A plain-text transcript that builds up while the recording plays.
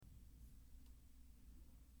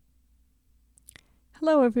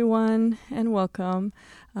Hello, everyone, and welcome.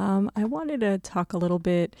 I wanted to talk a little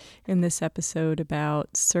bit in this episode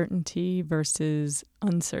about certainty versus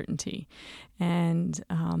uncertainty. And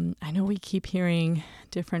I know we keep hearing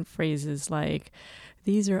different phrases like,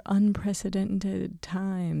 these are unprecedented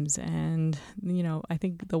times. And, I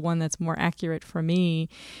think the one that's more accurate for me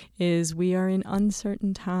is we are in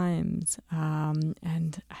uncertain times.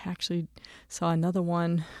 And I actually saw another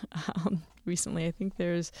one recently. I think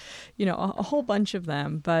there's, a whole bunch of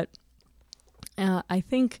them. But I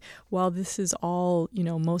think while this is all,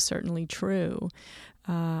 most certainly true,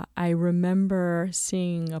 I remember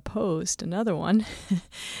seeing a post, another one,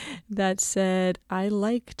 that said, I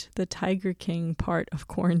liked the Tiger King part of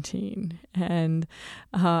quarantine. And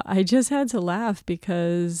I just had to laugh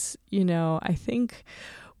because, I think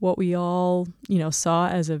what we all, saw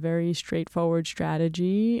as a very straightforward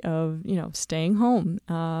strategy of, staying home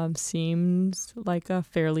seems like a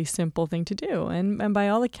fairly simple thing to do. And by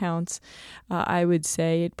all accounts, I would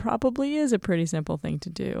say it probably is a pretty simple thing to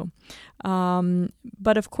do.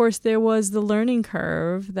 But of course, there was the learning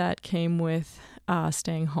curve that came with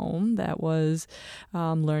staying home. That was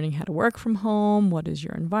learning how to work from home. What does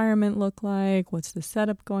your environment look like? What's the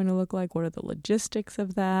setup going to look like? What are the logistics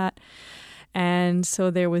of that? And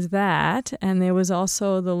so there was that, and there was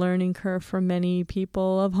also the learning curve for many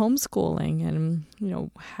people of homeschooling and,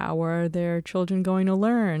 how are their children going to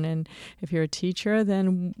learn? And if you're a teacher,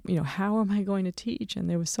 then, how am I going to teach? And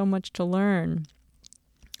there was so much to learn.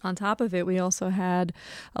 On top of it, we also had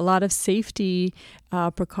a lot of safety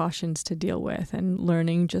precautions to deal with and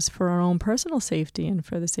learning just for our own personal safety and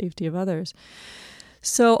for the safety of others.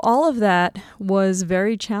 So all of that was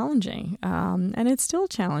very challenging, and it's still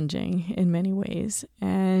challenging in many ways.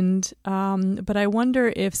 And but I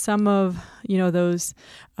wonder if some of those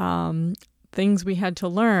things we had to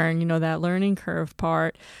learn, that learning curve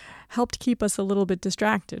part, helped keep us a little bit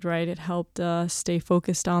distracted, right? It helped us stay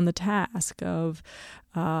focused on the task of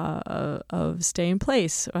stay in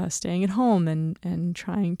place, staying at home, and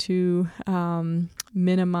trying to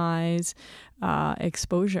minimize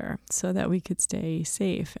exposure so that we could stay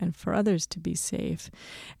safe and for others to be safe.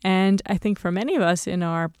 And I think for many of us in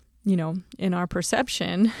our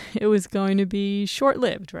perception, it was going to be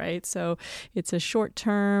short-lived, right? So it's a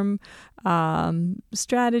short-term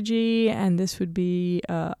strategy, and this would be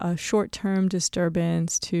a short-term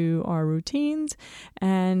disturbance to our routines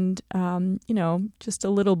and, just a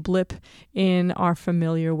little blip in our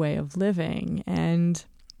familiar way of living. And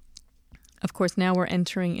of course, now we're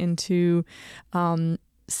entering into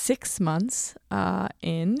 6 months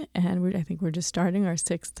in, and I think we're just starting our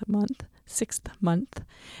sixth month.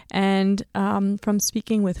 And from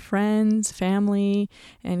speaking with friends, family,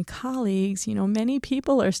 and colleagues, many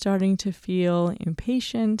people are starting to feel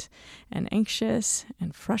impatient and anxious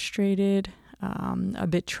and frustrated, a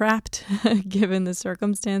bit trapped given the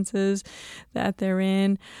circumstances that they're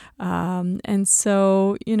in. And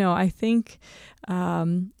so, I think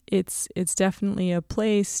it's definitely a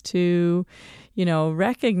place to,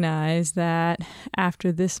 recognize that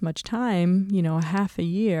after this much time, half a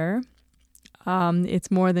year,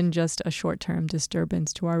 it's more than just a short-term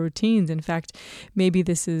disturbance to our routines. In fact, maybe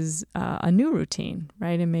this is a new routine,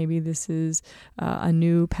 right? And maybe this is a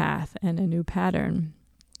new path and a new pattern.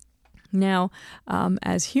 Now,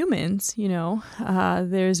 as humans,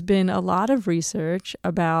 there's been a lot of research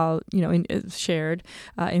about, shared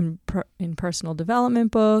in personal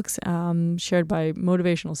development books, shared by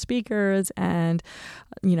motivational speakers, and,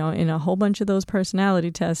 in a whole bunch of those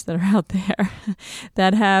personality tests that are out there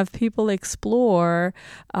that have people explore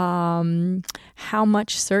how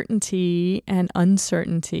much certainty and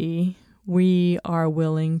uncertainty we are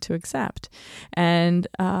willing to accept. And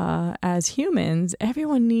as humans,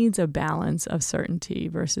 everyone needs a balance of certainty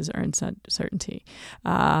versus uncertainty.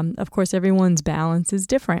 Of course, everyone's balance is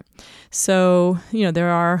different. So,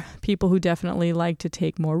 there are people who definitely like to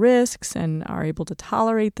take more risks and are able to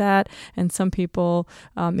tolerate that. And some people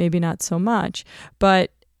maybe not so much.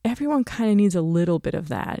 But everyone kind of needs a little bit of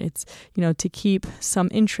that. It's, to keep some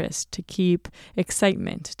interest, to keep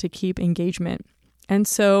excitement, to keep engagement. And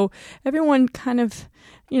so everyone kind of,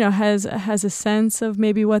 has a sense of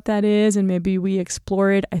maybe what that is, and maybe we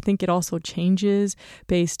explore it. I think it also changes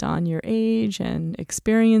based on your age and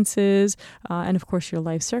experiences, and of course your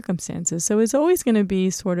life circumstances. So it's always going to be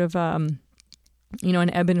sort of an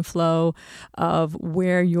ebb and flow of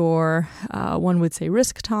where your, one would say,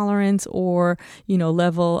 risk tolerance or,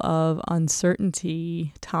 level of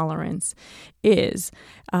uncertainty tolerance is.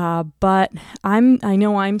 But I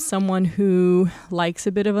know I'm someone who likes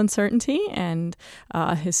a bit of uncertainty, and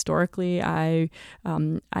historically I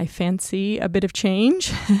fancy a bit of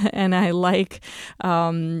change, and I like,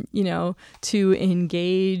 to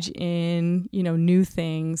engage in, new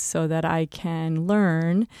things so that I can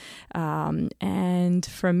learn. And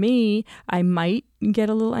for me, I might get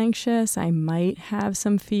a little anxious. I might have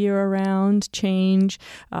some fear around change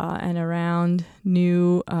and around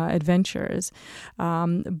new adventures.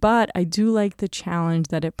 But I do like the challenge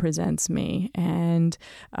that it presents me. And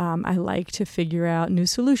I like to figure out new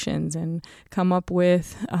solutions and come up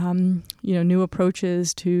with, new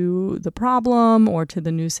approaches to the problem or to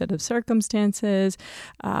the new set of circumstances.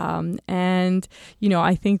 And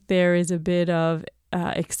I think there is a bit of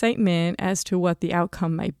excitement as to what the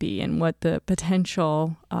outcome might be and what the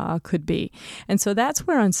potential could be. And so that's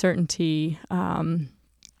where uncertainty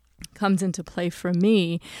comes into play for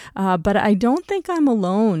me. But I don't think I'm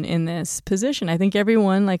alone in this position. I think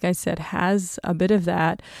everyone, like I said, has a bit of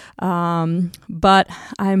that. But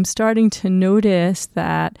I'm starting to notice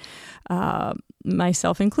that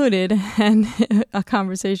myself included, and a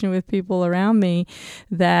conversation with people around me,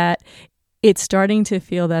 that it's starting to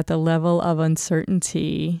feel that the level of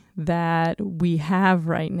uncertainty that we have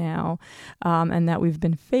right now and that we've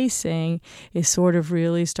been facing is sort of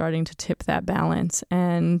really starting to tip that balance.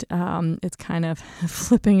 And it's kind of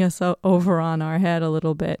flipping us over on our head a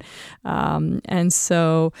little bit. And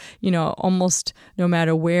so, almost no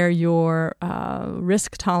matter where your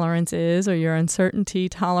risk tolerance is or your uncertainty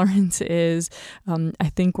tolerance is, I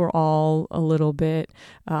think we're all a little bit,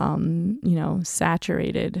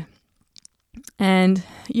 saturated. And,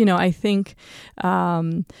 I think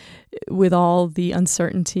with all the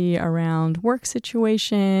uncertainty around work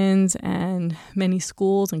situations, and many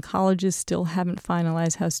schools and colleges still haven't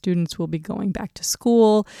finalized how students will be going back to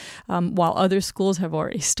school, while other schools have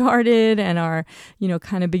already started and are,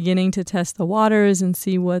 kind of beginning to test the waters and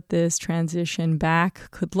see what this transition back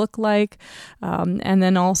could look like. And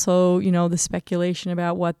then also, the speculation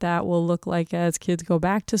about what that will look like as kids go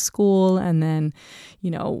back to school. And then,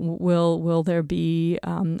 will there be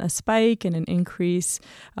a spike and an increase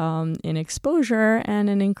in exposure and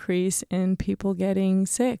an increase in people getting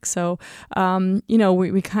sick. So,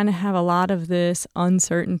 we kind of have a lot of this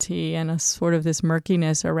uncertainty and a sort of this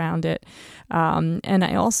murkiness around it. And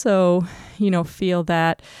I also, feel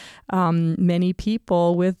that many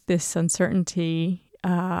people with this uncertainty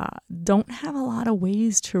don't have a lot of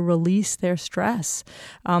ways to release their stress.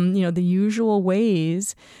 The usual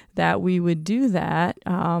ways that we would do that,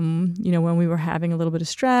 when we were having a little bit of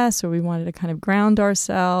stress or we wanted to kind of ground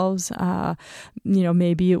ourselves,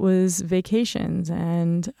 maybe it was vacations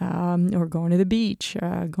and or going to the beach,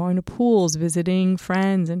 going to pools, visiting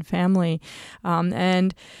friends and family,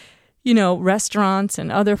 and restaurants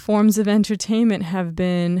and other forms of entertainment have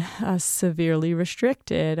been severely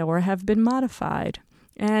restricted or have been modified.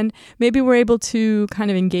 And maybe we're able to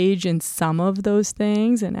kind of engage in some of those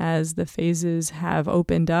things. And as the phases have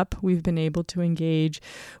opened up, we've been able to engage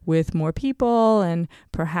with more people and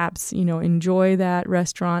perhaps, enjoy that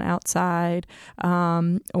restaurant outside,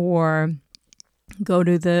 or go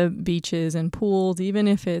to the beaches and pools, even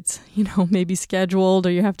if it's, maybe scheduled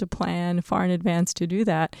or you have to plan far in advance to do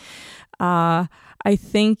that. I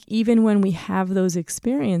think even when we have those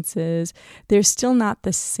experiences, they're still not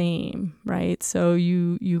the same, right? So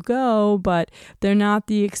you go, but they're not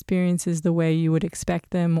the experiences the way you would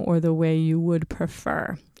expect them or the way you would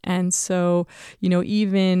prefer. And so,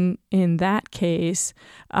 even in that case,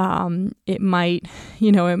 it might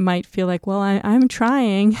feel like, well, I'm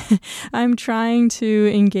trying, I'm trying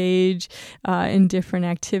to engage in different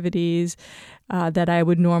activities that I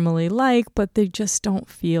would normally like, but they just don't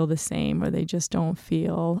feel the same, or they just don't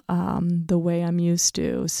feel the way I'm used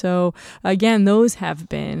to. So again, those have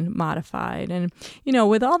been modified. And,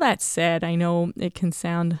 with all that said, I know it can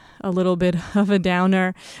sound a little bit of a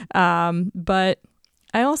downer, but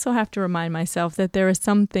I also have to remind myself that there are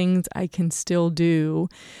some things I can still do,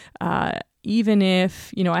 even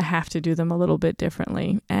if, I have to do them a little bit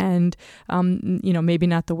differently and, maybe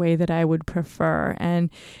not the way that I would prefer. And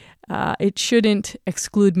it shouldn't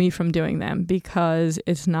exclude me from doing them because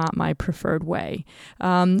it's not my preferred way.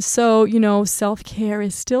 So, self-care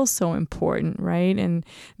is still so important, right? And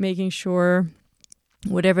making sure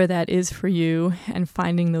whatever that is for you and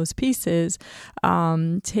finding those pieces,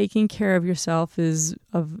 taking care of yourself is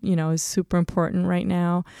super important right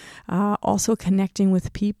now. Also connecting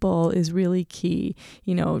with people is really key.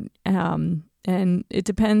 And it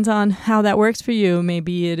depends on how that works for you.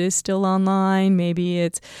 Maybe it is still online. Maybe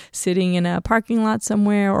it's sitting in a parking lot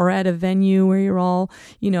somewhere or at a venue where you're all,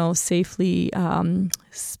 safely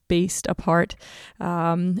spaced apart.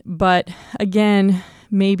 But again,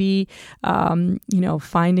 maybe,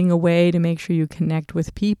 finding a way to make sure you connect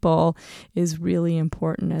with people is really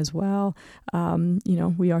important as well.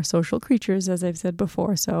 We are social creatures, as I've said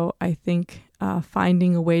before. So I think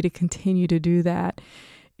finding a way to continue to do that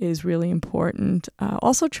is really important.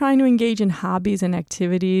 Also trying to engage in hobbies and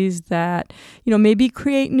activities that, maybe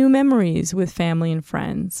create new memories with family and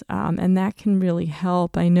friends. And that can really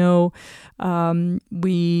help. I know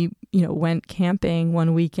we, went camping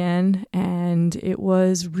one weekend, and it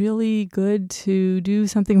was really good to do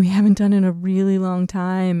something we haven't done in a really long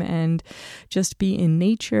time and just be in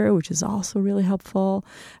nature, which is also really helpful,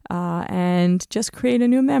 and just create a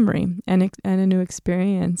new memory and a new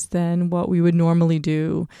experience than what we would normally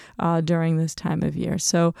do during this time of year.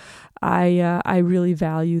 So I really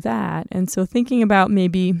value that. And so thinking about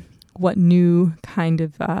maybe what new kind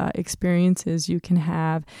of experiences you can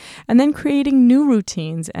have, and then creating new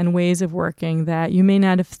routines and ways of working that you may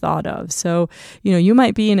not have thought of. So, you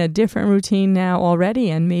might be in a different routine now already,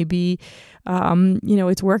 and maybe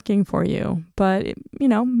it's working for you, but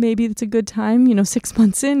maybe it's a good time, 6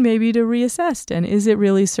 months in, maybe to reassess. And is it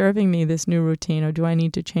really serving me, this new routine, or do I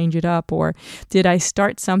need to change it up? Or did I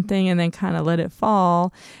start something and then kind of let it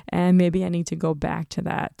fall, and maybe I need to go back to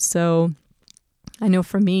that? So I know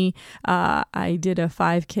for me, I did a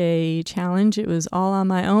 5K challenge. It was all on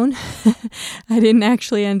my own. I didn't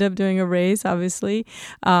actually end up doing a race, obviously,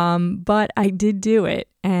 but I did do it.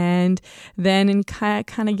 And then in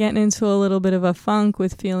kind of getting into a little bit of a funk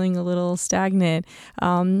with feeling a little stagnant,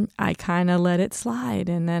 I kind of let it slide.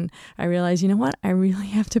 And then I realized, I really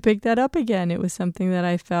have to pick that up again. It was something that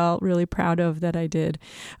I felt really proud of that I did.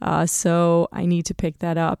 So I need to pick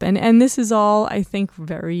that up. And this is all, I think,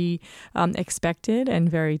 very expected and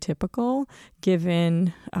very typical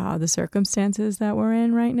given the circumstances that we're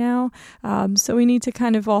in right now. So we need to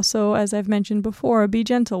kind of also, as I've mentioned before, be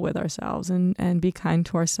gentle with ourselves and be kind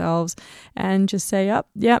to ourselves and just say,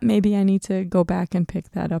 maybe I need to go back and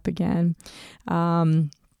pick that up again.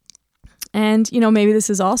 And, maybe this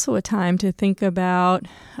is also a time to think about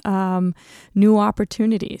new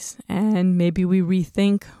opportunities, and maybe we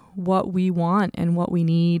rethink what we want and what we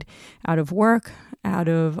need out of work, out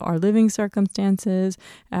of our living circumstances,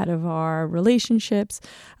 out of our relationships.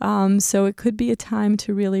 So it could be a time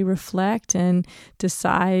to really reflect and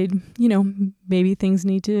decide, maybe things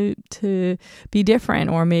need to be different,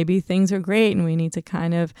 or maybe things are great and we need to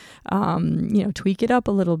kind of, tweak it up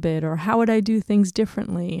a little bit, or how would I do things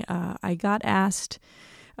differently? I got asked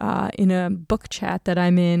in a book chat that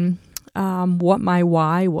I'm in, what my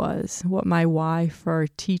why was, what my why for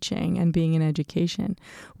teaching and being in education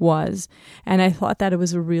was. And I thought that it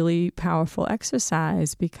was a really powerful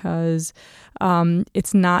exercise because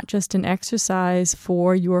it's not just an exercise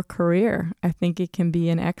for your career. I think it can be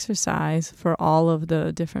an exercise for all of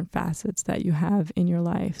the different facets that you have in your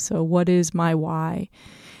life. So what is my why?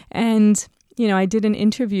 And I did an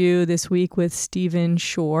interview this week with Stephen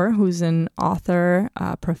Shore, who's an author,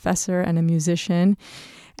 professor, and a musician.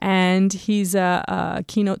 And he's a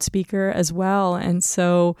keynote speaker as well. And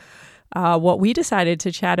so what we decided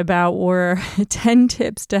to chat about were 10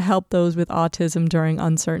 tips to help those with autism during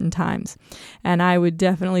uncertain times. And I would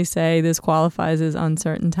definitely say this qualifies as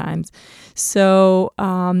uncertain times. So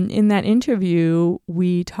in that interview,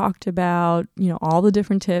 we talked about, all the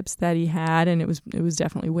different tips that he had, and it was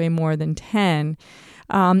definitely way more than 10.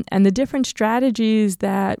 And the different strategies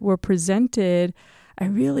that were presented, I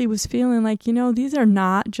really was feeling like, these are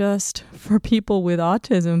not just for people with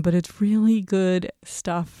autism, but it's really good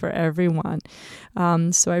stuff for everyone.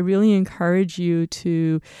 So I really encourage you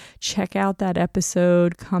to check out that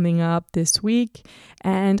episode coming up this week,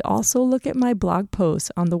 and also look at my blog posts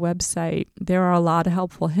on the website. There are a lot of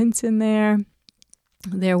helpful hints in there.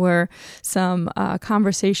 There were some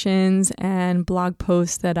conversations and blog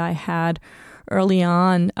posts that I had early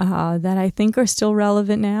on that I think are still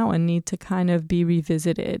relevant now and need to kind of be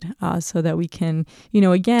revisited so that we can,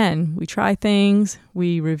 again, we try things,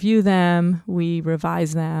 we review them, we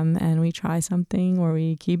revise them, and we try something, or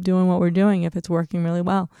we keep doing what we're doing if it's working really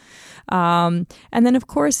well. And then, of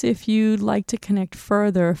course, if you'd like to connect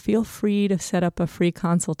further, feel free to set up a free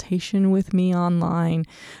consultation with me online.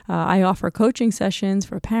 I offer coaching sessions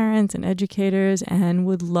for parents and educators, and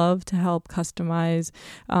would love to help customize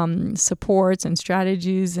support supports and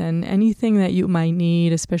strategies and anything that you might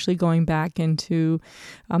need, especially going back into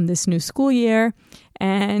this new school year,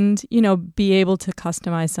 and, be able to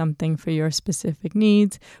customize something for your specific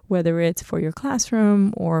needs, whether it's for your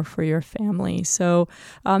classroom or for your family. So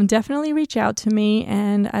definitely reach out to me,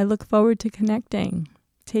 and I look forward to connecting.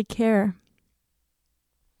 Take care.